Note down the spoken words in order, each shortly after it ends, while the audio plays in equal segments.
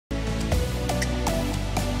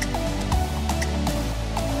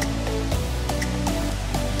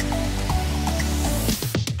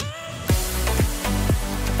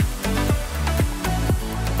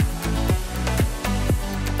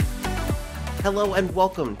Hello and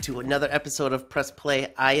welcome to another episode of Press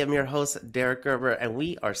Play. I am your host, Derek Gerber, and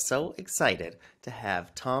we are so excited to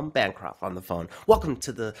have Tom Bancroft on the phone. Welcome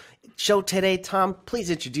to the show today, Tom.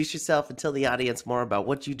 Please introduce yourself and tell the audience more about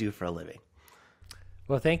what you do for a living.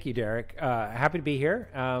 Well, thank you, Derek. Happy to be here.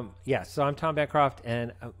 So I'm Tom Bancroft,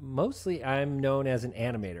 and mostly I'm known as an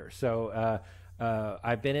animator. So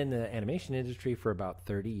I've been in the animation industry for about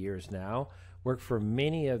 30 years now. Worked for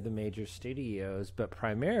many of the major studios, but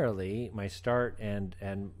primarily my start and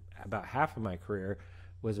about half of my career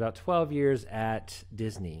was about 12 years at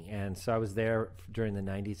Disney. And so I was there during the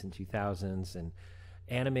 90s and 2000s and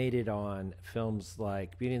animated on films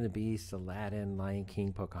like Beauty and the Beast, Aladdin, Lion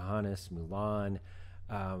King, Pocahontas, Mulan,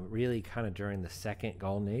 really kind of during the second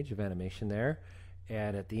golden age of animation there.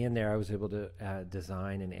 And at the end there, I was able to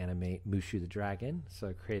design and animate Mushu the dragon. So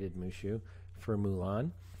I created Mushu for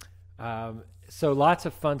Mulan. So lots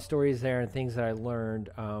of fun stories there and things that I learned.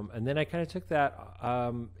 And then I kind of took that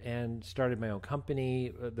and started my own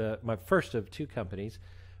company, my first of two companies.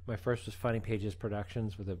 My first was Finding Pages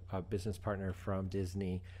Productions with a business partner from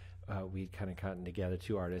Disney. We'd kind of gotten together,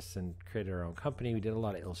 two artists, and created our own company. We did a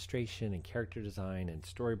lot of illustration and character design and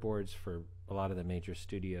storyboards for a lot of the major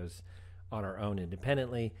studios on our own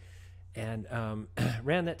independently. And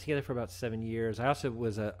ran that together for about 7 years. I also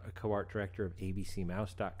was a co-art director of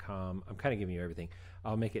abcmouse.com. I'm kind of giving you everything.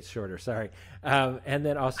 I'll make it shorter, sorry. And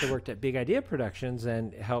then also worked at Big Idea Productions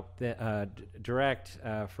and helped direct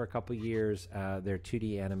for a couple years their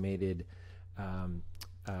 2D animated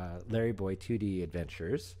Larry Boy 2D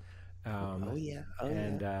adventures. So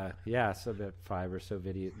about 5 or so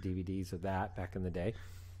DVDs of that back in the day.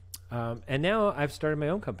 And now I've started my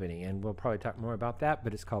own company, and we'll probably talk more about that,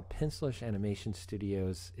 but it's called Pencilish Animation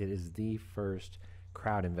Studios. It is the first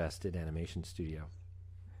crowd-invested animation studio.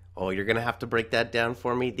 Oh, you're going to have to break that down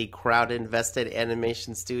for me. The crowd-invested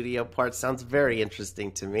animation studio part sounds very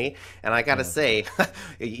interesting to me. And I got to say,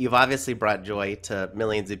 you've obviously brought joy to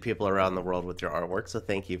millions of people around the world with your artwork. So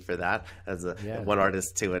thank you for that one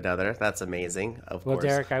artist to another. That's amazing, of course. Well,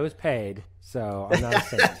 Derek, I was paid, so I'm not a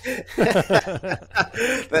saint.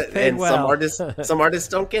 And well. some artists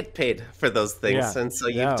don't get paid for those things. And so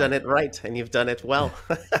you've done it right, and you've done it well.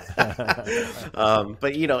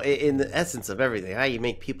 But, in the essence of everything, how you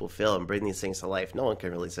make people feel and bring these things to life, no one can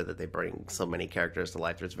really say that they bring so many characters to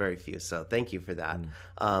life. There's very few, so thank you for that.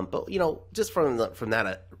 But just from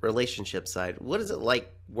that relationship side, what is it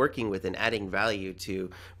like working with and adding value to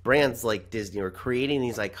brands like Disney, or creating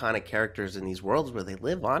these iconic characters in these worlds where they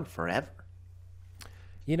live on forever?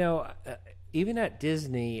 Even at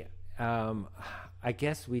Disney, I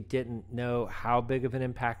guess we didn't know how big of an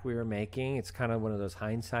impact we were making. It's kind of one of those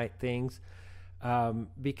hindsight things.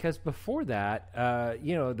 Because before that,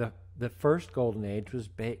 the first golden age was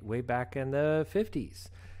way back in the 50s.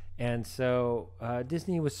 And so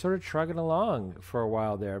Disney was sort of trugging along for a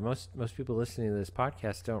while there. Most people listening to this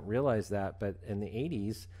podcast don't realize that, but in the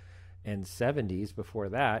 80s and 70s before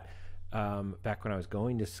that, back when I was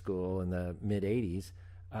going to school in the mid-80s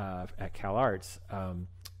at Cal Arts,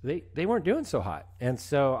 they weren't doing so hot. And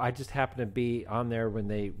so I just happened to be on there when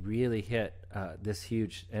they really hit this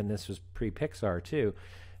huge, and this was pre-Pixar too,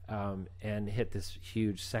 and hit this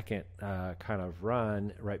huge second kind of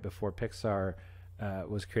run right before Pixar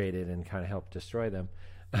was created and kind of helped destroy them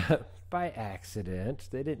by accident.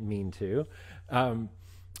 They didn't mean to.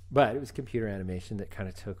 But it was computer animation that kind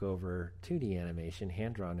of took over 2D animation,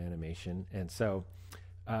 hand-drawn animation. And so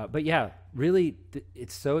but yeah, really,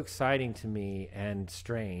 it's so exciting to me and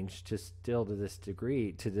strange to still to this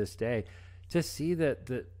day, to see that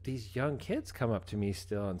these young kids come up to me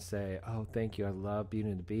still and say, "Oh, thank you, I love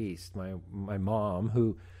Beauty and the Beast." My mom,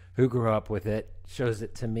 who grew up with it, shows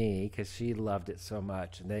it to me because she loved it so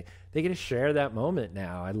much, and they get to share that moment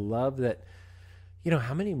now. I love that.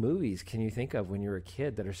 How many movies can you think of when you were a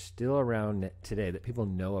kid that are still around today that people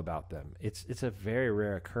know about them? It's a very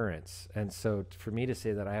rare occurrence. And so for me to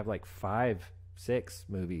say that I have like 5, 6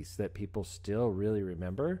 movies that people still really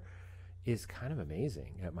remember is kind of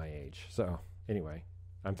amazing at my age. So anyway,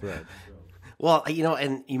 I'm thrilled. Well,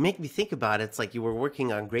 and you make me think about it. It's like you were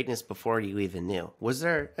working on greatness before you even knew. Was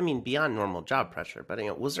there, beyond normal job pressure, but,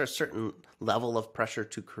 was there a certain level of pressure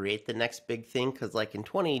to create the next big thing? Because like in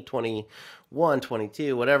 2021,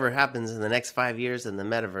 22, whatever happens in the next 5 years in the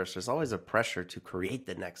metaverse, there's always a pressure to create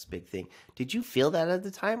the next big thing. Did you feel that at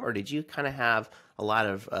the time, or did you kind of have a lot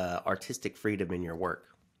of artistic freedom in your work?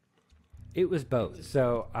 It was both.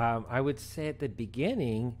 So I would say at the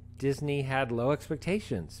beginning, Disney had low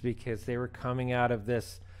expectations because they were coming out of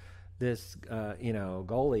this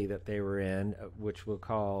goalie that they were in, which we'll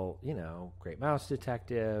call, Great Mouse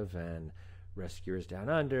Detective and Rescuers Down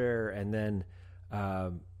Under, and then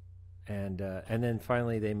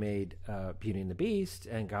finally they made Beauty and the Beast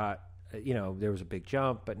and got, there was a big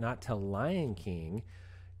jump, but not till Lion King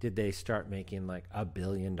did they start making like $1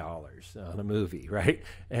 billion on a movie, right?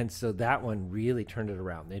 And so that one really turned it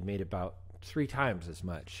around. They'd made about 3 times as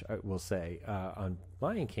much, I will say, on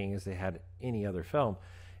Lion King as they had any other film.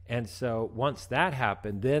 And so once that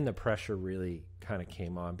happened, then the pressure really kind of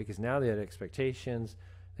came on, because now they had expectations.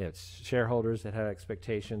 They had shareholders that had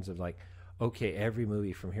expectations of like, okay, every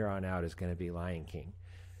movie from here on out is going to be Lion King.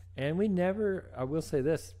 And we never, I will say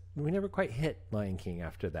this, we never quite hit Lion King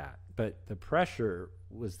after that. But the pressure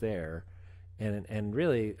was there. And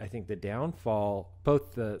really, I think the downfall,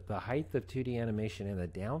 both the height of 2D animation and the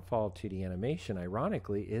downfall of 2D animation,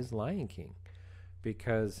 ironically, is Lion King.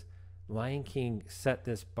 Because Lion King set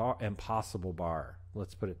this impossible bar,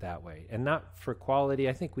 let's put it that way. And not for quality.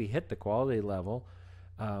 I think we hit the quality level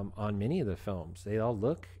on many of the films. They all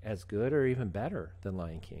look as good or even better than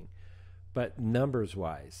Lion King. But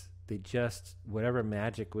numbers-wise, they just, whatever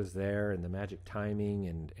magic was there, and the magic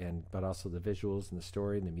timing, but also the visuals and the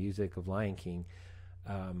story and the music of Lion King.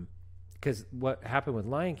 Because what happened with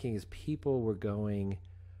Lion King is people were going,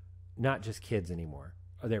 not just kids anymore.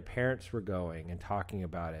 Their parents were going and talking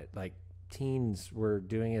about it. Like teens were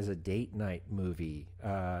doing as a date night movie,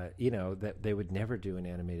 that they would never do an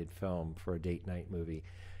animated film for a date night movie.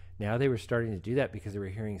 Now they were starting to do that because they were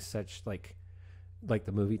hearing such like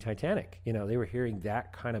the movie Titanic. They were hearing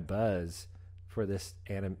that kind of buzz for this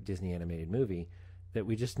Disney animated movie that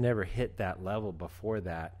we just never hit that level before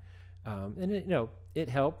that. And it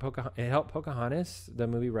helped Pocahontas, the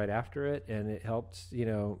movie right after it, and it helped,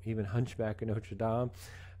 even Hunchback of Notre Dame,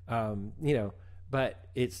 but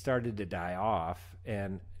it started to die off.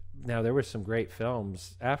 And now there were some great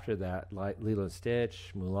films after that, like Lilo and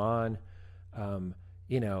Stitch, Mulan,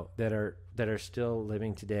 that are still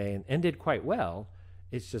living today and did quite well.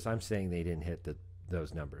 It's just, I'm saying they didn't hit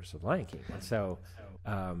those numbers of Lion King. And so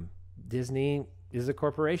Disney is a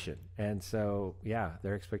corporation. And so, yeah,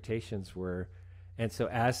 their expectations were, and so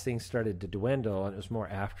as things started to dwindle, and it was more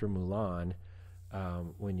after Mulan,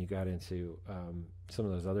 when you got into some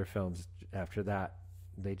of those other films after that,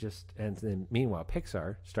 they just, and then meanwhile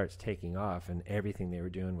Pixar starts taking off and everything they were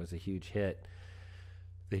doing was a huge hit.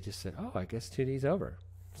 They just said, oh, I guess 2D's over.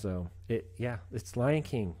 So it's Lion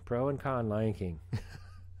King, pro and con Lion King.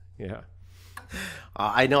 Yeah.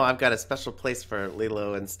 I know I've got a special place for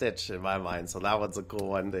Lilo and Stitch in my mind, so that one's a cool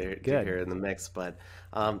one to hear in the mix. But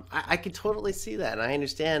I could totally see that, and I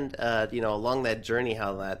understand, along that journey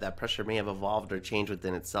how that pressure may have evolved or changed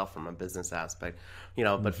within itself from a business aspect.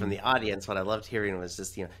 But from the audience, what I loved hearing was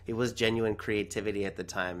just, it was genuine creativity at the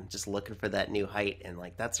time, just looking for that new height, and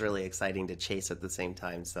like that's really exciting to chase at the same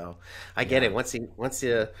time. So I get it. Once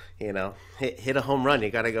you hit a home run, you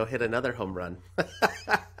got to go hit another home run.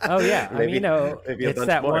 Oh yeah, maybe it's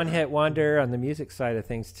that more. One-hit wonder on the music side of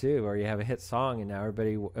things too, or you have a hit song and now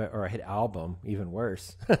everybody, or a hit album, even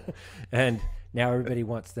worse, and now everybody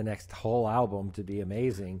wants the next whole album to be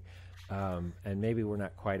amazing. And maybe we're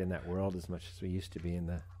not quite in that world as much as we used to be in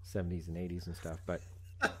the 70s and 80s and stuff. But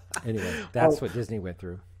anyway, that's what Disney went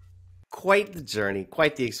through. Quite the journey,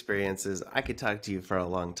 quite the experiences. I could talk to you for a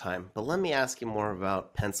long time, but let me ask you more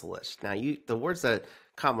about Pencilish. Now, the words that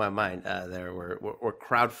caught my mind there were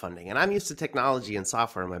crowdfunding, and I'm used to technology and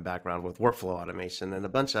software in my background with workflow automation and a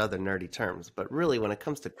bunch of other nerdy terms. But really, when it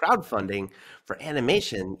comes to crowdfunding for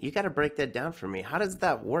animation, you got to break that down for me. How does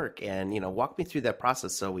that work? And walk me through that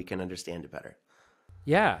process so we can understand it better.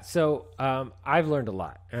 Yeah, so I've learned a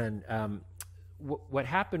lot, and what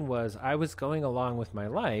happened was I was going along with my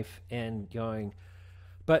life and going,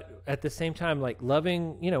 but at the same time, like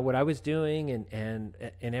loving, what I was doing, and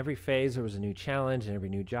in every phase there was a new challenge and every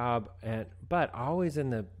new job, but always in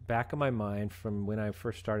the back of my mind from when I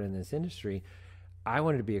first started in this industry, I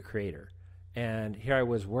wanted to be a creator. And here I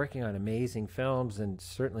was working on amazing films, and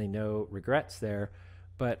certainly no regrets there,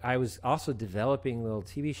 but I was also developing little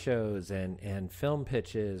TV shows and film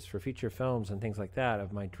pitches for feature films and things like that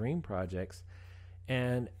of my dream projects.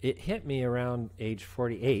 And it hit me around age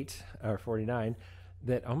 48 or 49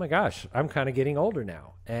 that, oh my gosh, I'm kind of getting older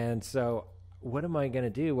now. And so what am I going to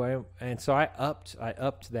do? And so I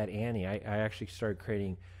upped that ante. I actually started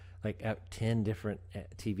creating like 10 different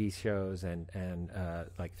TV shows and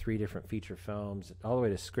like 3 different feature films, all the way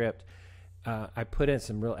to script. I put in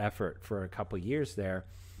some real effort for a couple years there.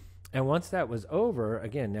 And once that was over,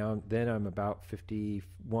 again, then I'm about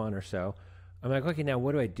 51 or so. I'm like, okay, now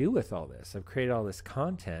what do I do with all this? I've created all this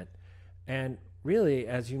content. And really,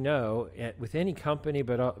 as you know, with any company,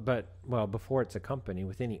 but before it's a company,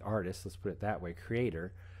 with any artist, let's put it that way,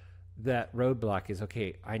 creator, that roadblock is,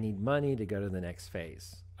 okay, I need money to go to the next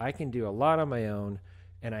phase. I can do a lot on my own,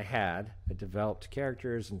 and I developed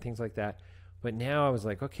characters and things like that. But now I was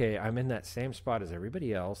like, okay, I'm in that same spot as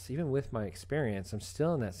everybody else. Even with my experience, I'm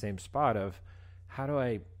still in that same spot of how do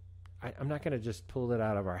I'm not going to just pull it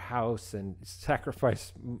out of our house and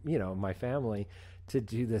sacrifice, my family to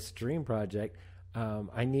do this dream project.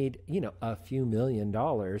 I need, a few $1 million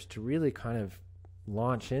to really kind of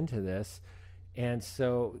launch into this. And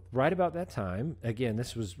so right about that time, again,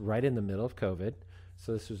 this was right in the middle of COVID.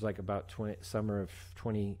 So this was like about summer of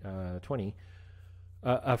 2020.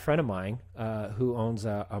 A friend of mine who owns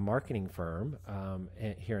a marketing firm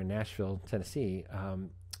here in Nashville, Tennessee,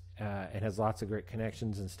 and has lots of great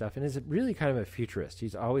connections and stuff, and is really kind of a futurist.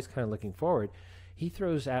 He's always kind of looking forward. He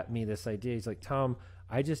throws at me this idea. He's like, Tom,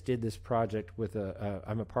 I just did this project with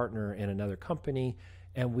I'm a partner in another company,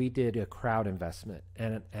 and we did a crowd investment.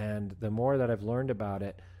 And the more that I've learned about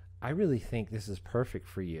it, I really think this is perfect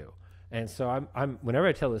for you. And so I'm whenever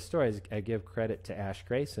I tell this story, I give credit to Ash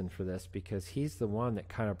Grayson for this, because he's the one that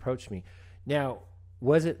kind of approached me. Now,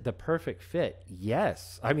 was it the perfect fit?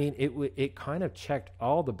 Yes. I mean, it kind of checked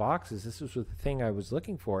all the boxes. This was the thing I was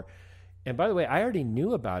looking for. And by the way, I already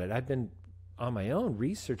knew about it. I've been on my own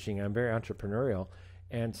researching. I'm very entrepreneurial.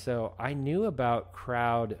 And so I knew about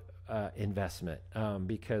crowd investment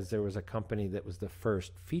because there was a company that was the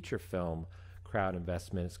first feature film crowd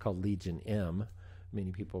investment. It's called Legion M.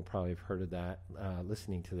 Many people probably have heard of that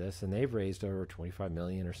listening to this, and they've raised over 25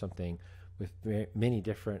 million or something with many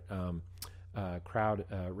different crowd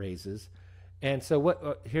raises. And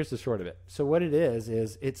so here's the short of it. So what it is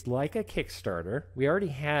it's like a Kickstarter. We already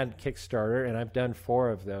had Kickstarter, and I've done 4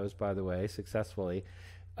 of those, by the way, successfully.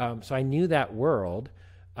 So I knew that world,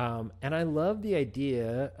 and I love the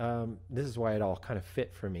idea. This is why it all kind of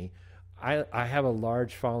fit for me. I have a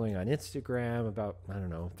large following on Instagram, about,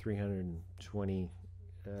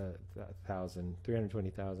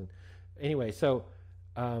 320,000. Anyway, so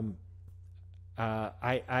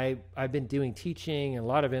I've been doing teaching and a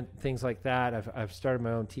lot of things like that. I've started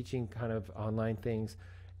my own teaching kind of online things.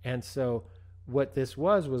 And so what this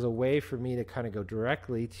was a way for me to kind of go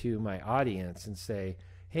directly to my audience and say,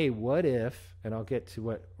 hey, what if, and I'll get to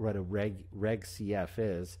what a reg CF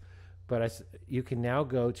is, but you can now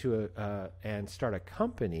go to and start a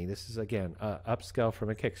company. This is, again, upscale from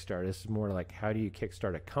a Kickstarter. This is more like, how do you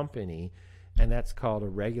kickstart a company? And that's called a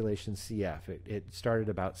Regulation CF. It started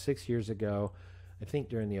about 6 years ago, I think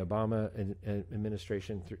during the Obama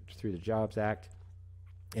administration through the Jobs Act.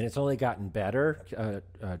 And it's only gotten better.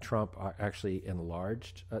 Trump actually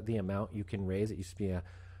enlarged the amount you can raise. It used to be a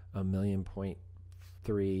 $1.3 million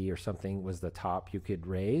or something was the top you could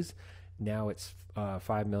raise. Now it's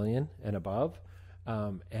 5 million and above.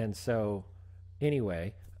 And so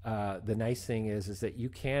anyway, the nice thing is that you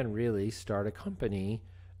can really start a company.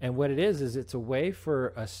 And what it is it's a way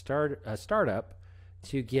for a startup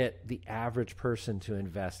to get the average person to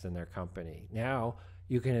invest in their company. Now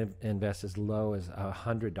you can invest as low as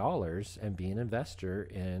 $100 and be an investor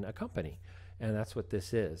in a company. And that's what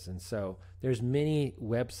this is. And so there's many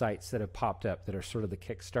websites that have popped up that are sort of the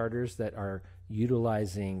Kickstarters that are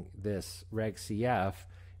utilizing this Reg CF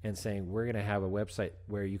and saying, we're going to have a website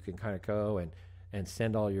where you can kind of go and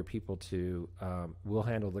send all your people to, we'll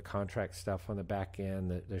handle the contract stuff on the back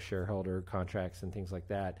end, the shareholder contracts and things like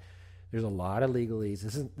that. There's a lot of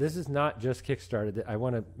legalese. This is not just Kickstarter. I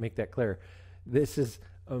want to make that clear. This is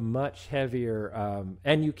a much heavier,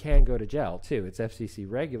 and you can go to jail too. It's FCC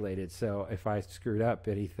regulated. So if I screwed up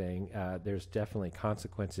anything, there's definitely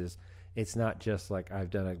consequences. It's not just like I've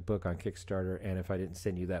done a book on Kickstarter, and if I didn't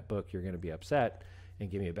send you that book, you're going to be upset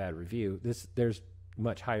and give me a bad review. There's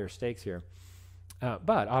much higher stakes here,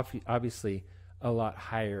 but obviously a lot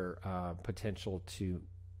higher potential to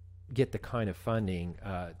get the kind of funding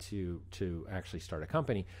to actually start a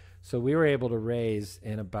company. So we were able to raise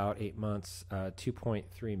in about 8 months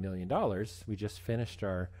 $2.3 million. We just finished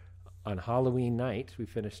on Halloween night, we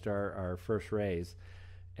finished our first raise,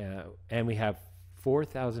 and we have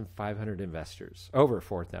 4,500 investors, over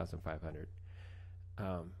 4,500.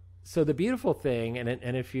 So the beautiful thing,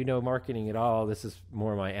 and if you know marketing at all, this is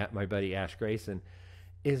more my buddy Ash Grayson,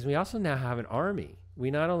 is we also now have an army.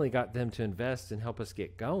 We not only got them to invest and help us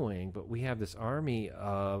get going, but we have this army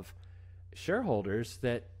of shareholders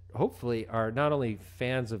that hopefully are not only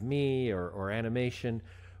fans of me or animation,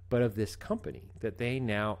 but of this company that they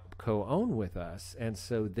now co-own with us. And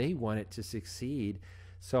so they want it to succeed.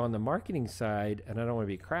 So on the marketing side, and I don't want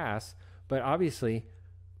to be crass, but obviously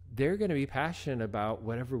they're going to be passionate about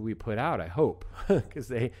whatever we put out, I hope, because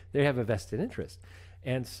they have a vested interest.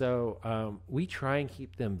 And so we try and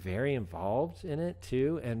keep them very involved in it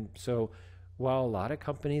too. And so while a lot of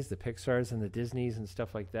companies, the Pixars and the Disneys and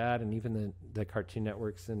stuff like that, and even the Cartoon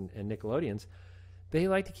Networks and Nickelodeons, they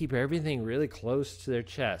like to keep everything really close to their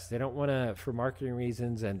chest. They don't want to, for marketing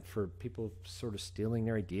reasons and for people sort of stealing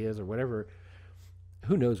their ideas or whatever,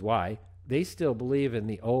 who knows why, they still believe in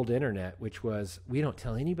the old internet, which was, we don't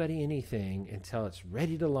tell anybody anything until it's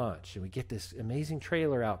ready to launch. And we get this amazing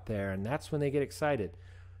trailer out there, and that's when they get excited.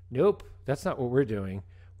 Nope, that's not what we're doing.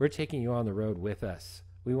 We're taking you on the road with us.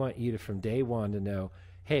 We want you to, from day one, to know,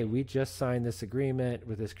 hey, we just signed this agreement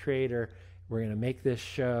with this creator. We're going to make this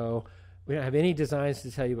show. We don't have any designs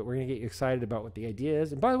to tell you, but we're going to get you excited about what the idea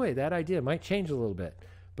is. And by the way, that idea might change a little bit,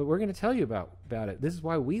 but we're going to tell you about it. This is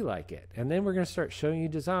why we like it. And then we're going to start showing you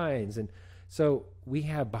designs. And so we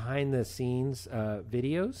have behind the scenes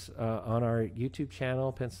videos on our YouTube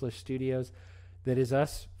channel, Pencilish Studios, that is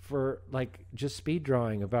us for like just speed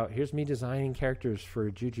drawing about, here's me designing characters for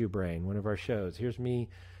Juju Brain, one of our shows. Here's me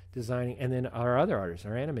designing, and then our other artists,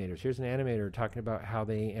 our animators. Here's an animator talking about how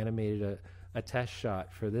they animated a test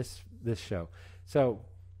shot for this show. So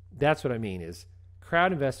that's what I mean is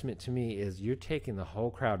crowd investment to me is you're taking the whole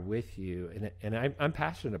crowd with you, and I'm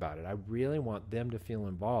passionate about it. I really want them to feel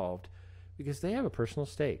involved because they have a personal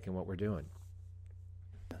stake in what we're doing.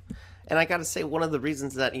 And I got to say, one of the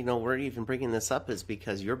reasons that, we're even bringing this up is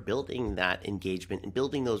because you're building that engagement and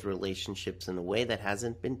building those relationships in a way that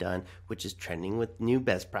hasn't been done, which is trending with new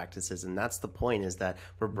best practices. And that's the point, is that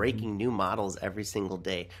we're breaking new models every single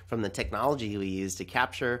day, from the technology we use to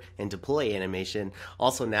capture and deploy animation,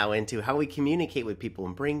 also now into how we communicate with people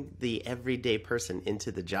and bring the everyday person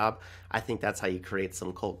into the job. I think that's how you create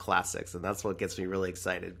some cult classics. And that's what gets me really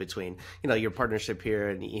excited between, your partnership here,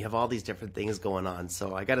 and you have all these different things going on.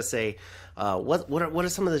 So I got to say, what are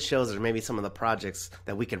some of the shows or maybe some of the projects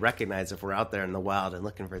that we could recognize if we're out there in the wild and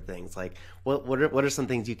looking for things? Like what are some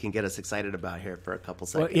things you can get us excited about here for a couple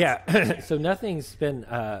seconds? Well, yeah. So nothing's been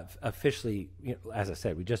officially, as I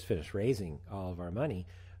said, we just finished raising all of our money,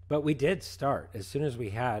 but we did start as soon as we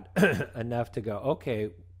had enough to go, okay,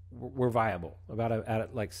 we're viable.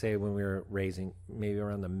 Like say when we were raising maybe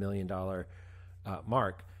around the $1 million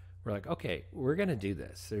mark, we're like, okay, we're going to do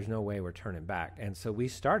this. There's no way we're turning back. And so we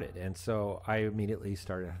started. And so I immediately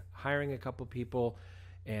started hiring a couple people.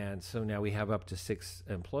 And so now we have up to 6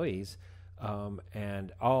 employees.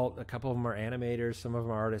 And a couple of them are animators, some of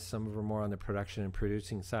them are artists, some of them are more on the production and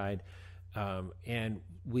producing side. And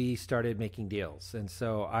we started making deals. And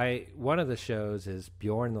so one of the shows is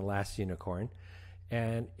Bjorn the Last Unicorn.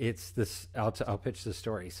 And it's this, I'll pitch the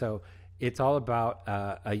story. So it's all about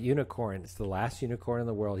a unicorn. It's the last unicorn in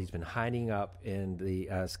the world. He's been hiding up in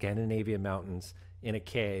the Scandinavian mountains in a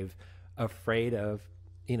cave, afraid of,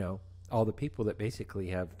 all the people that basically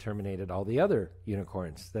have terminated all the other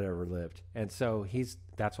unicorns that ever lived. And so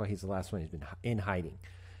that's why he's the last one. He's been in hiding.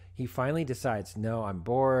 He finally decides, no, I'm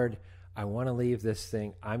bored. I want to leave this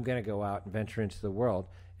thing. I'm going to go out and venture into the world.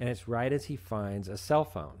 And it's right as he finds a cell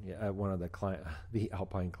phone. One of the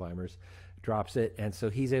alpine climbers drops it, and so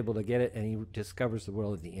he's able to get it, and he discovers the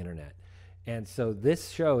world of the internet. And so this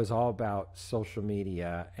show is all about social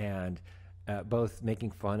media and both making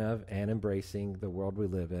fun of and embracing the world we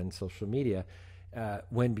live in, social media.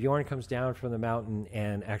 When Bjorn comes down from the mountain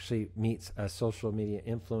and actually meets a social media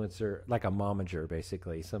influencer, like a momager,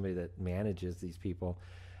 basically, somebody that manages these people,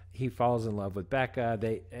 he falls in love with Becca.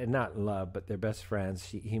 Not in love, but they're best friends.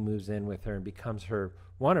 He moves in with her and becomes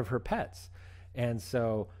one of her pets. And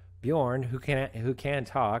so Bjorn, who can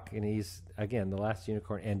talk, and he's, again, the last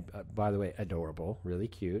unicorn, and by the way, adorable, really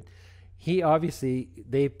cute.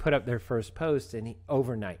 They put up their first post, and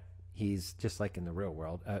overnight, he's just like in the real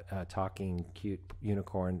world, a talking, cute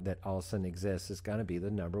unicorn that all of a sudden exists, is going to be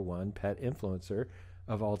the #1 pet influencer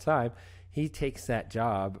of all time. He takes that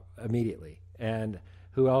job immediately. And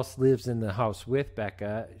who else lives in the house with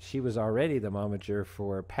Becca? She was already the momager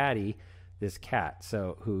for Patty, this cat,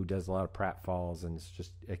 who does a lot of pratfalls and is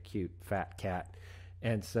just a cute fat cat.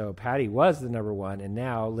 And so Patty was the #1, and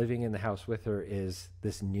now living in the house with her is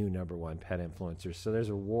this new #1 pet influencer. So there's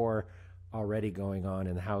a war already going on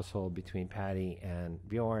in the household between Patty and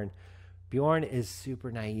Bjorn. Bjorn is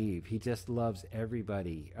super naive. He just loves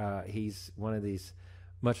everybody. He's one of these,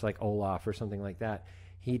 much like Olaf or something like that.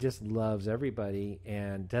 He just loves everybody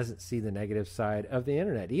and doesn't see the negative side of the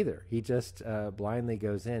internet either. He just blindly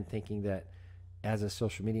goes in thinking that as a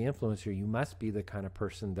social media influencer, you must be the kind of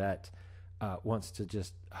person that wants to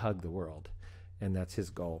just hug the world. And that's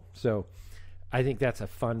his goal. So I think that's a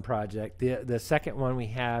fun project. The second one we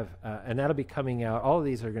have, and that'll be coming out, all of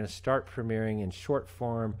these are going to start premiering in short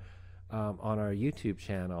form on our YouTube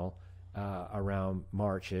channel around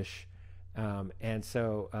March-ish. And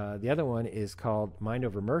so the other one is called Mind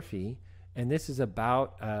Over Murphy. And this is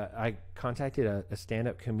about, I contacted a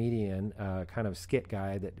stand-up comedian, kind of skit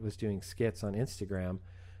guy that was doing skits on Instagram,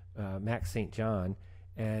 Max St. John,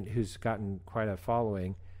 and who's gotten quite a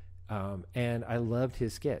following. And I loved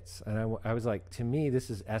his skits. And I was like, to me, this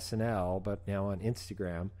is SNL, but now on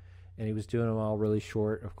Instagram. And he was doing them all really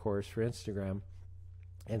short, of course, for Instagram.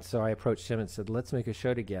 And so I approached him and said, let's make a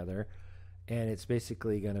show together. And it's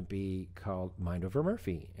basically going to be called Mind Over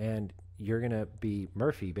Murphy. And you're going to be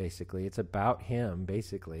Murphy, basically. It's about him,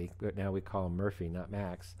 basically. But now we call him Murphy, not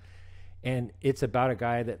Max. And it's about a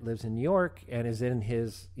guy that lives in New York and is in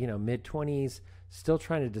his, mid-20s, still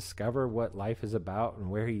trying to discover what life is about and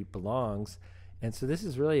where he belongs. And so this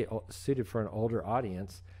is really suited for an older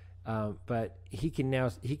audience. But he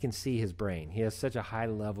can see his brain. He has such a high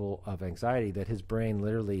level of anxiety that his brain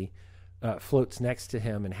literally floats next to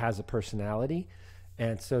him and has a personality.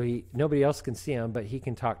 And so nobody else can see him, but he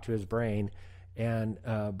can talk to his brain, and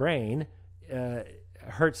brain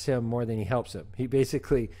hurts him more than he helps him. He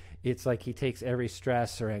basically, it's like he takes every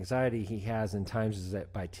stress or anxiety he has and times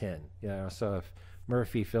it by 10. So if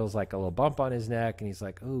Murphy feels like a little bump on his neck and he's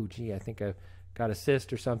like, oh, gee, I think I've got a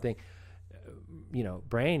cyst or something,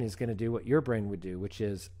 brain is going to do what your brain would do, which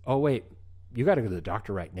is, oh, wait, you got to go to the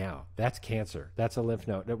doctor right now. That's cancer. That's a lymph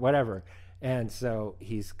node, whatever. And so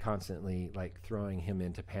he's constantly like throwing him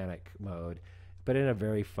into panic mode, but in a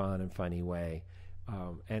very fun and funny way.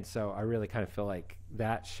 And so I really kind of feel like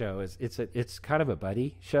that show it's kind of a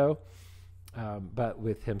buddy show, but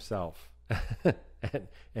with himself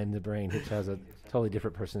and the brain, which has a totally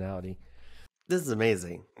different personality. This is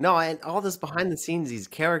amazing. No, and all this behind the scenes, these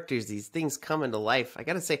characters, these things come into life. I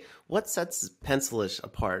got to say, what sets Pencilish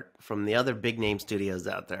apart from the other big name studios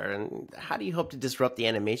out there? And how do you hope to disrupt the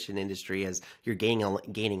animation industry as you're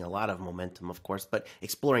gaining a lot of momentum, of course, but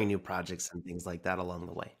exploring new projects and things like that along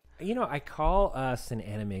the way? I call us an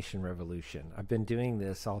animation revolution. I've been doing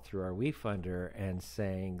this all through our WeFunder and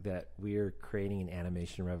saying that we're creating an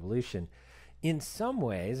animation revolution. In some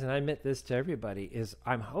ways, and I admit this to everybody, is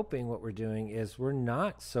I'm hoping what we're doing is we're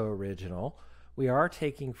not so original. We are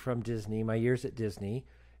taking from Disney, my years at Disney,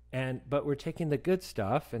 but we're taking the good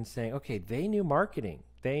stuff and saying, okay, they knew marketing.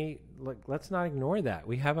 Let's not ignore that.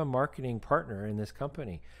 We have a marketing partner in this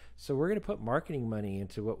company. So we're going to put marketing money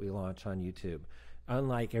into what we launch on YouTube,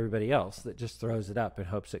 unlike everybody else that just throws it up and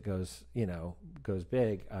hopes it goes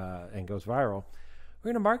big and goes viral. We're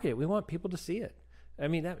going to market it. We want people to see it. I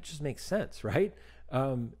mean, that just makes sense, right?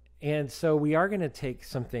 And so we are going to take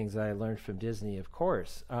some things that I learned from Disney, of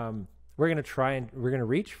course. We're going to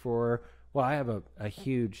reach for, well, I have a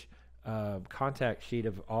huge contact sheet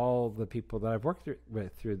of all the people that I've worked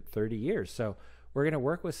with through 30 years. So we're going to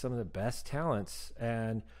work with some of the best talents.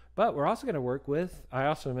 But we're also going to work with, I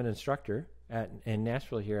also am an instructor in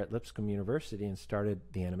Nashville here at Lipscomb University and started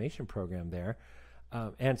the animation program there.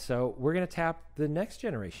 And so we're going to tap the next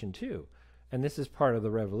generation too. And this is part of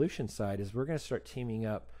the revolution side, is we're going to start teaming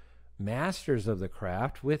up masters of the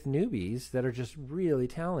craft with newbies that are just really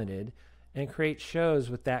talented and create shows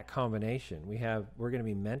with that combination. We're going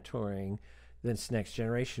to be mentoring this next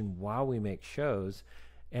generation while we make shows.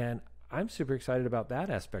 And I'm super excited about that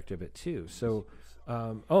aspect of it too. So,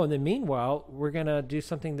 and then meanwhile, we're going to do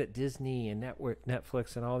something that Disney and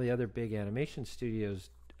Netflix and all the other big animation studios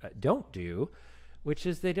don't do, which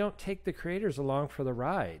is they don't take the creators along for the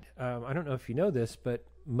ride. I don't know if you know this, but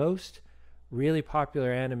most really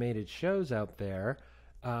popular animated shows out there,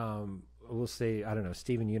 we'll say, I don't know,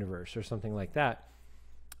 Steven Universe or something like that,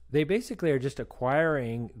 they basically are just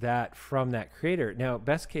acquiring that from that creator. Now,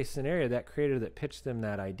 best case scenario, that creator that pitched them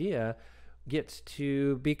that idea gets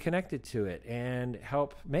to be connected to it and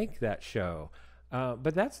help make that show.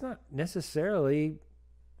 But that's not necessarily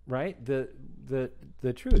right the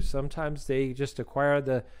truth. Sometimes they just acquire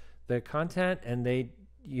the content and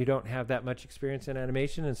you don't have that much experience in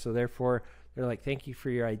animation, and so therefore they're like, thank you for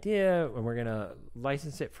your idea, and we're going to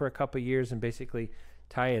license it for a couple of years and basically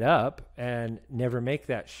tie it up and never make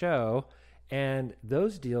that show. And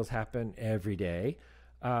those deals happen every day.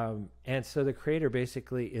 And so the creator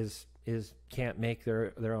basically is can't make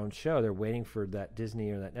their own show. They're waiting for that Disney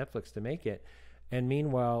or that Netflix to make it. And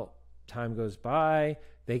meanwhile, time goes by,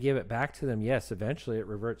 they give it back to them. Yes, eventually it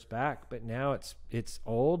reverts back, but now it's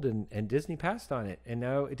old and Disney passed on it. And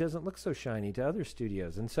now it doesn't look so shiny to other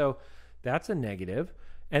studios. And so that's a negative.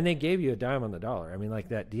 And they gave you a dime on the dollar. I mean, like,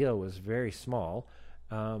 that deal was very small.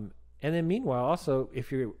 And then meanwhile, also,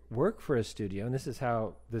 if you work for a studio, and this is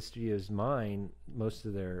how the studios mine most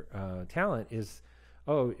of their talent, is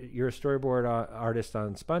oh, you're a storyboard artist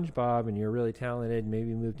on SpongeBob and you're really talented,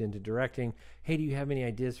 maybe moved into directing. Hey, do you have any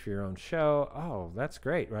ideas for your own show? Oh, that's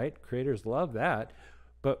great, right? Creators love that.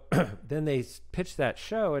 But then they pitch that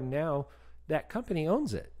show and now that company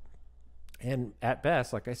owns it. And at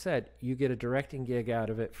best, like I said, you get a directing gig out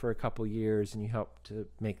of it for a couple years and you help to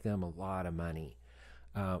make them a lot of money.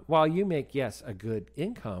 While you make, yes, a good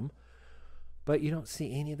income, but you don't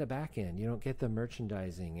see any of the back end. You don't get the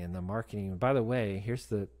merchandising and the marketing. And by the way, here's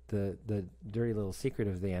the dirty little secret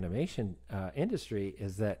of the animation industry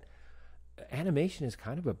is that animation is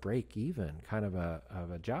kind of a break even kind of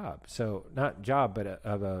a job. So not job, but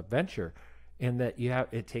of a venture. And that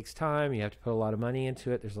it takes time, you have to put a lot of money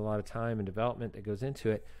into it. There's a lot of time and development that goes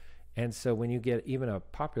into it. And so when you get even a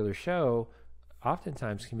popular show,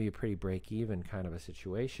 oftentimes can be a pretty break even kind of a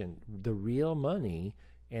situation. The real money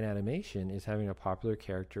in animation is having a popular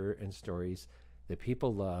character and stories that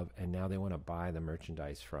people love, and now they want to buy the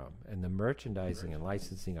merchandise from. And the merchandising and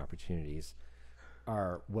licensing opportunities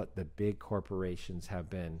are what the big corporations have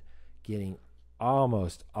been getting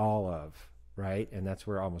almost all of, right? And that's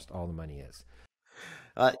where almost all the money is.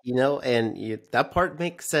 That part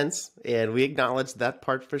makes sense, and we acknowledge that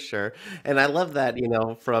part for sure. And I love that,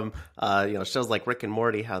 from shows like Rick and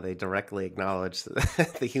Morty, how they directly acknowledge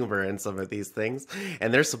the humor in some of these things,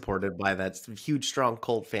 and they're supported by that huge, strong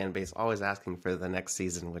cult fan base, always asking for the next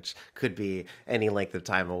season, which could be any length of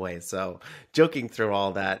time away. So, joking through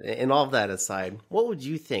all that, and all of that aside, what would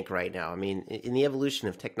you think right now? I mean, in the evolution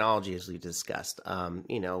of technology, as we discussed,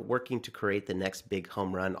 working to create the next big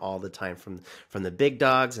home run all the time from the big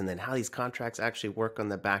dogs, and then how these contracts actually work on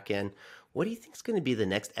the back end. What do you think is going to be the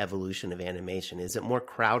next evolution of animation? Is it more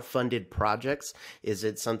crowd-funded projects? Is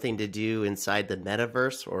it something to do inside the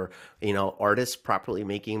metaverse, or artists properly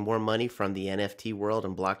making more money from the NFT world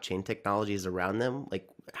and blockchain technologies around them? Like,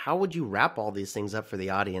 how would you wrap all these things up for the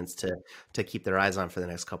audience to keep their eyes on for the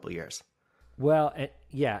next couple of years? Well,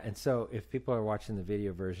 and so if people are watching the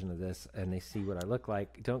video version of this and they see what I look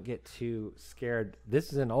like, don't get too scared.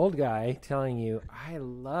 This is an old guy telling you, I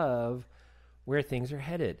love where things are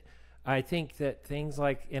headed. I think that things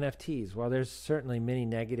like NFTs, while there's certainly many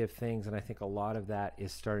negative things, and I think a lot of that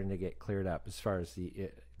is starting to get cleared up as far as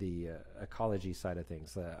the ecology side of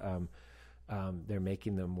things. They're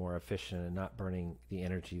making them more efficient and not burning the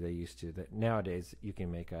energy they used to. That nowadays you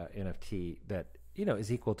can make a NFT that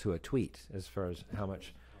is equal to a tweet as far as how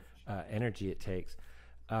much energy it takes.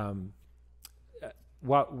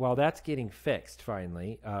 While that's getting fixed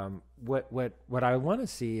finally, what I want to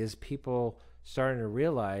see is people starting to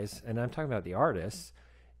realize, and I'm talking about the artists,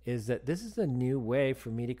 is that this is a new way for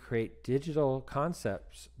me to create digital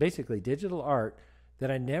concepts, basically digital art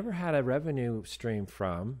that I never had a revenue stream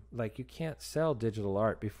from. Like, you can't sell digital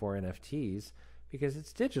art before NFTs because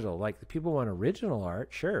it's digital. Like, the people want original art,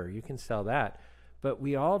 sure, you can sell that. But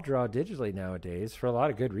we all draw digitally nowadays for a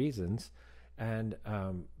lot of good reasons. And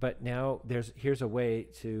but now here's a way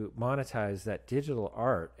to monetize that digital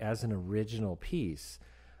art as an original piece.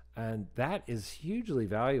 And that is hugely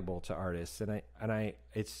valuable to artists. And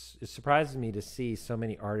it surprises me to see so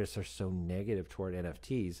many artists are so negative toward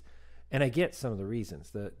NFTs. And I get some of the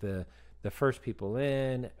reasons. The first people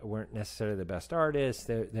in weren't necessarily the best artists.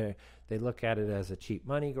 They look at it as a cheap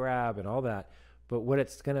money grab and all that. But what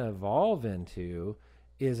it's going to evolve into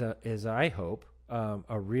is I hope,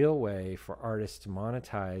 a real way for artists to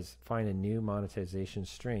monetize, find a new monetization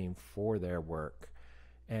stream for their work.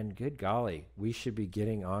 And good golly, we should be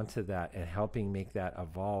getting onto that and helping make that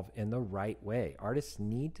evolve in the right way. Artists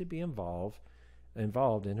need to be involved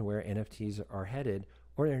into where NFTs are headed,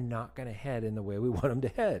 or they're not going to head in the way we want them to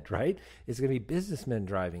head, right? It's going to be businessmen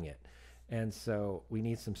driving it. And so we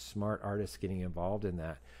need some smart artists getting involved in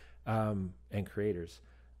that, and creators.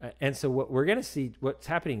 And so what we're going to see, what's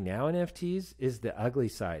happening now in NFTs is the ugly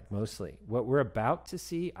side mostly. What we're about to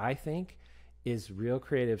see, I think, is real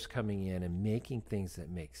creatives coming in and making things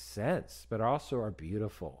that make sense, but also are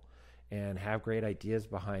beautiful and have great ideas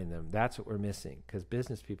behind them. That's what we're missing, because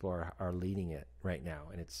business people are leading it right now,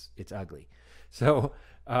 and it's ugly. So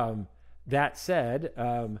that said,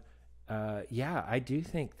 I do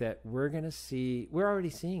think that we're already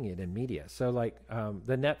seeing it in media. So like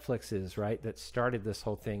the Netflixes, right, that started this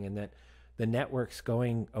whole thing, and that the networks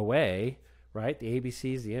going away, right, the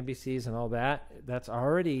ABCs, the NBCs, and all that's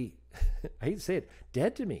already, I hate to say it,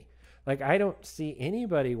 dead to me. Like, I don't see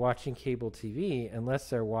anybody watching cable TV unless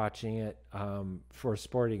they're watching it for a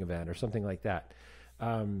sporting event or something like that.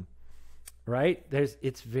 Right?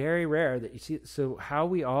 It's very rare that you see. So how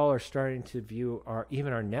we all are starting to view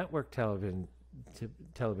even our network television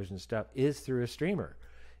stuff is through a streamer.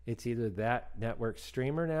 It's either that network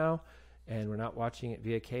streamer now and we're not watching it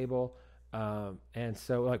via cable. And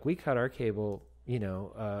so like we cut our cable,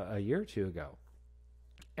 a year or two ago,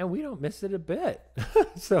 and we don't miss it a bit.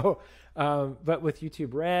 So, but with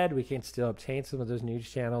YouTube Red, we can still obtain some of those news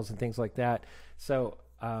channels and things like that. So,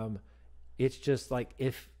 it's just like,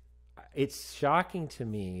 it's shocking to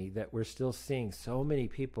me that we're still seeing so many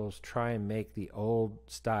people try and make the old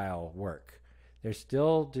style work. They're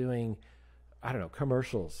still doing, I don't know,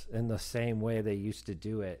 commercials in the same way they used to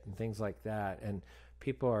do it and things like that. And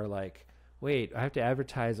people are like, wait, I have to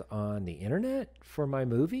advertise on the internet for my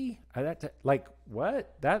movie? Like,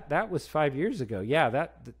 what? That was 5 years ago. Yeah,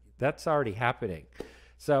 that's already happening.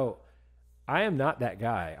 So I am not that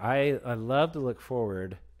guy. I love to look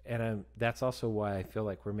forward, and that's also why I feel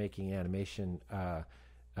like we're making animation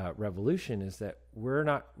revolution, is that we're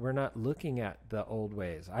not looking at the old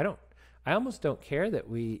ways. I almost don't care that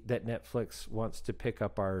Netflix wants to pick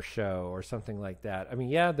up our show or something like that. I mean,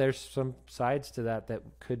 yeah, there's some sides to that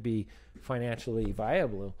could be financially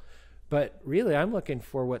viable, but really I'm looking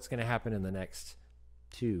for what's going to happen in the next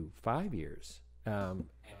 5 years,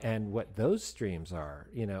 and what those streams are,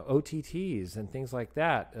 OTTs and things like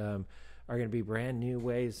that, are going to be brand new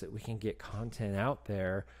ways that we can get content out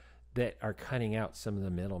there that are cutting out some of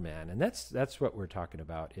the middlemen. And that's what we're talking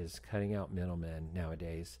about, is cutting out middlemen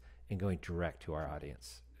nowadays and going direct to our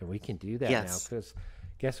audience. And we can do that now, because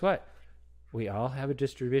guess what? We all have a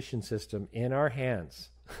distribution system in our hands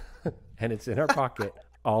and it's in our pocket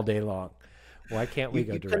all day long. Why can't we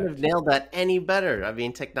go direct? You couldn't have nailed that any better. I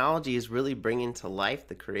mean, technology is really bringing to life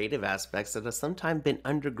the creative aspects that have sometimes been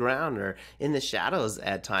underground or in the shadows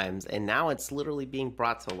at times, and now it's literally being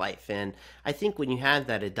brought to life. And I think when you have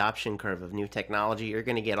that adoption curve of new technology, you're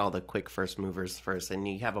going to get all the quick first movers first, and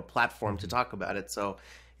you have a platform to talk about it. So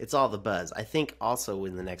it's all the buzz. I think also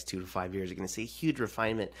in the next 2 to 5 years, you're going to see a huge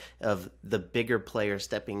refinement of the bigger players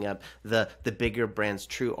stepping up, the bigger brands,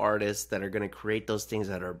 true artists that are going to create those things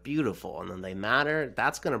that are beautiful and then they matter.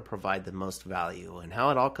 That's going to provide the most value. And how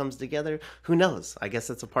it all comes together, who knows? I guess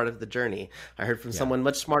it's a part of the journey. I heard from someone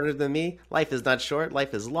much smarter than me, life is not short,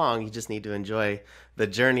 life is long. You just need to enjoy the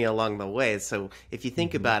journey along the way. So if you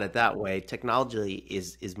think about it that way, technology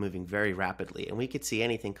is moving very rapidly, and we could see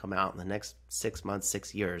anything come out in the next 6 months,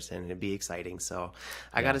 6 years, and it'd be exciting. So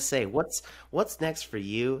I got to say, what's next for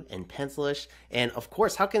you and Pencilish? And of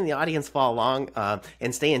course, how can the audience follow along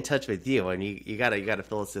and stay in touch with you? And you gotta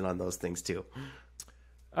fill us in on those things too.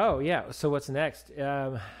 Oh yeah. So what's next?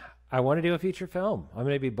 I want to do a feature film. I'm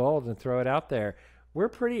going to be bold and throw it out there. We're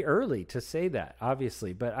pretty early to say that,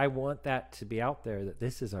 obviously, but I want that to be out there, that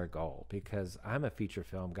this is our goal, because I'm a feature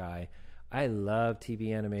film guy. I love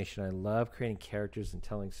TV animation. I love creating characters and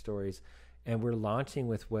telling stories. And we're launching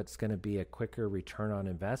with what's going to be a quicker return on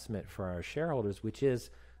investment for our shareholders, which is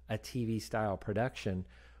a TV style production.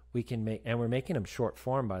 We can make, and we're making them short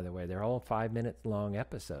form, by the way. They're all 5-minute long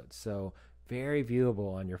episodes. So very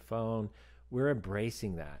viewable on your phone. We're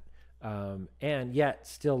embracing that. And yet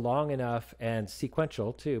still long enough and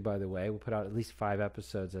sequential too, by the way. We'll put out at least 5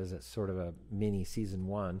 episodes as a sort of a mini season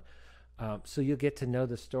 1. So you'll get to know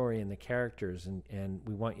the story and the characters, and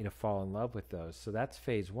we want you to fall in love with those. So that's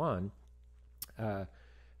phase 1.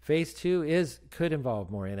 Phase 2 could involve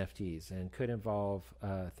more NFTs and could involve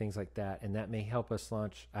things like that, and that may help us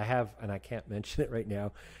launch. And I can't mention it right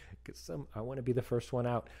now because I want to be the first one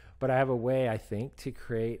out, but I have a way, I think, to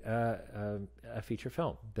create a feature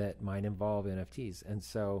film that might involve NFTs. And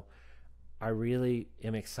so I really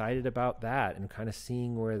am excited about that and kind of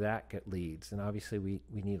seeing where that leads. And obviously we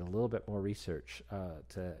need a little bit more research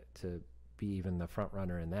to be even the front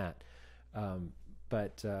runner in that.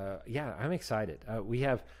 But yeah, I'm excited. We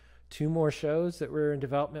have 2 more shows that we're in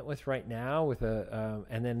development with right now,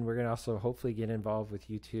 and then we're going to also hopefully get involved with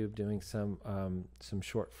YouTube doing some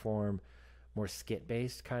short form, more skit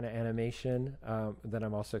based kind of animation that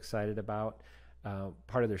I'm also excited about,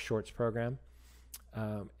 part of their shorts program.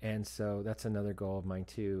 And so that's another goal of mine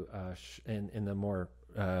too, in the more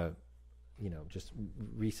just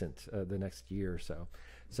recent, the next year or so.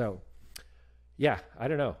 So yeah, I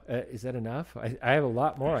don't know. Is that enough? I have a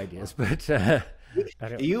lot more ideas, but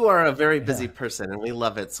you are a very busy person, and we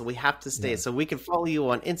love it. So we have to stay. So we can follow you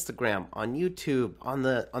on Instagram, on YouTube, on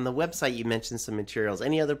the website. You mentioned some materials.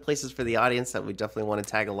 Any other places for the audience that we definitely want to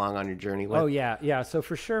tag along on your journey with? Oh yeah. So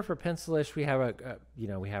for sure, for Pencilish, we have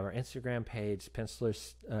we have our Instagram page,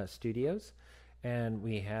 Pencilish Studios, and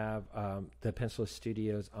we have the Pencilish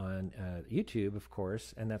Studios on YouTube, of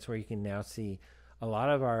course, and that's where you can now see a lot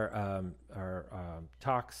of our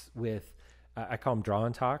talks with, I call them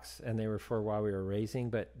draw-in talks, and they were for while we were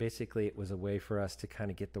raising, but basically it was a way for us to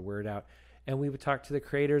kind of get the word out. And we would talk to the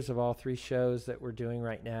creators of all 3 shows that we're doing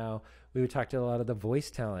right now. We would talk to a lot of the voice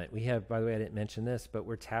talent. We have, by the way, I didn't mention this, but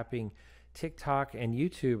we're tapping TikTok and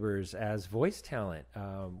YouTubers as voice talent,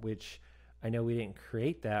 which I know we didn't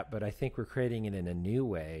create that, but I think we're creating it in a new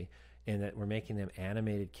way, in that we're making them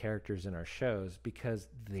animated characters in our shows because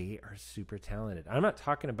they are super talented. I'm not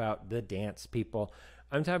talking about the dance people.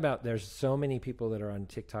 I'm talking about there's so many people that are on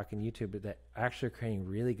TikTok and YouTube that actually are creating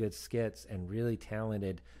really good skits and really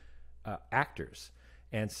talented actors.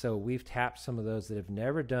 And so we've tapped some of those that have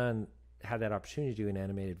never had that opportunity to do an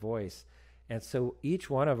animated voice. And so each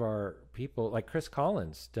one of our people, like Chris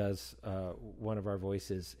Collins does one of our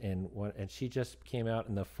voices in one, and she just came out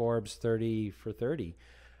in the Forbes 30 for 30,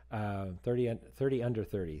 30 under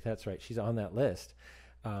 30. That's right. She's on that list.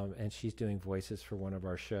 And she's doing voices for one of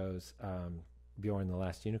our shows, Bjorn the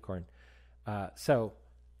Last Unicorn. So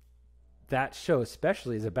that show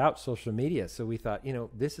especially is about social media. So we thought,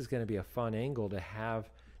 this is going to be a fun angle to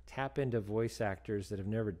tap into voice actors that have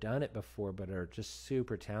never done it before, but are just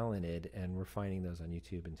super talented. And we're finding those on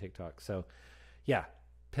YouTube and TikTok. So yeah,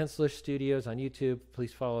 Pencilish Studios on YouTube.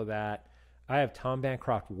 Please follow that. I have Tom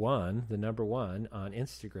Bancroft 1, the number 1 on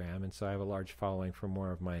Instagram. And so I have a large following for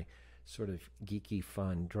more of my sort of geeky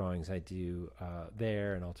fun drawings I do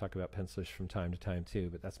there. And I'll talk about Pencilish from time to time too,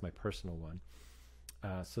 but that's my personal one.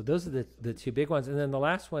 So those are the 2 big ones. And then the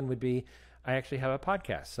last one would be, I actually have a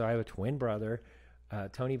podcast. So I have a twin brother,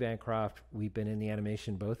 Tony Bancroft. We've been in the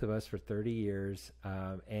animation, both of us, for 30 years.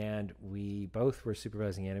 And we both were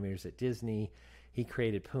supervising animators at Disney. He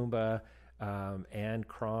created Pumbaa and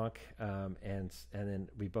Kronk. And then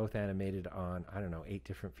we both animated on, 8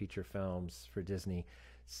 different feature films for Disney.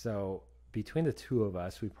 So between the 2 of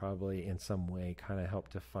us, we probably in some way kind of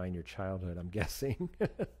helped define your childhood, I'm guessing.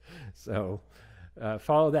 So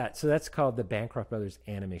follow that. So that's called the Bancroft Brothers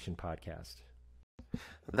Animation Podcast.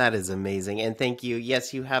 That is amazing. And thank you.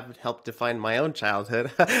 Yes, you have helped define my own childhood.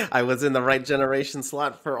 I was in the right generation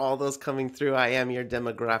slot for all those coming through. I am your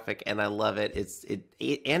demographic and I love it.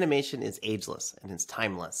 Animation is ageless and it's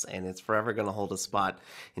timeless and it's forever going to hold a spot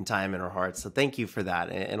in time in our hearts. So thank you for that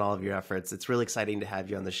and all of your efforts. It's really exciting to have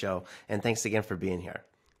you on the show. And thanks again for being here.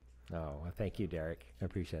 Oh, well, thank you, Derek. I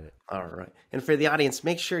appreciate it. All right. And for the audience,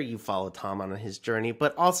 make sure you follow Tom on his journey,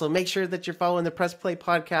 but also make sure that you're following the Press Play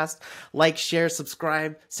podcast. Like, share,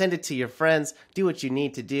 subscribe, send it to your friends. Do what you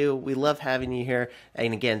need to do. We love having you here.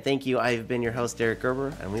 And again, thank you. I've been your host, Derek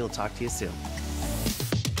Gerber, and we will talk to you soon.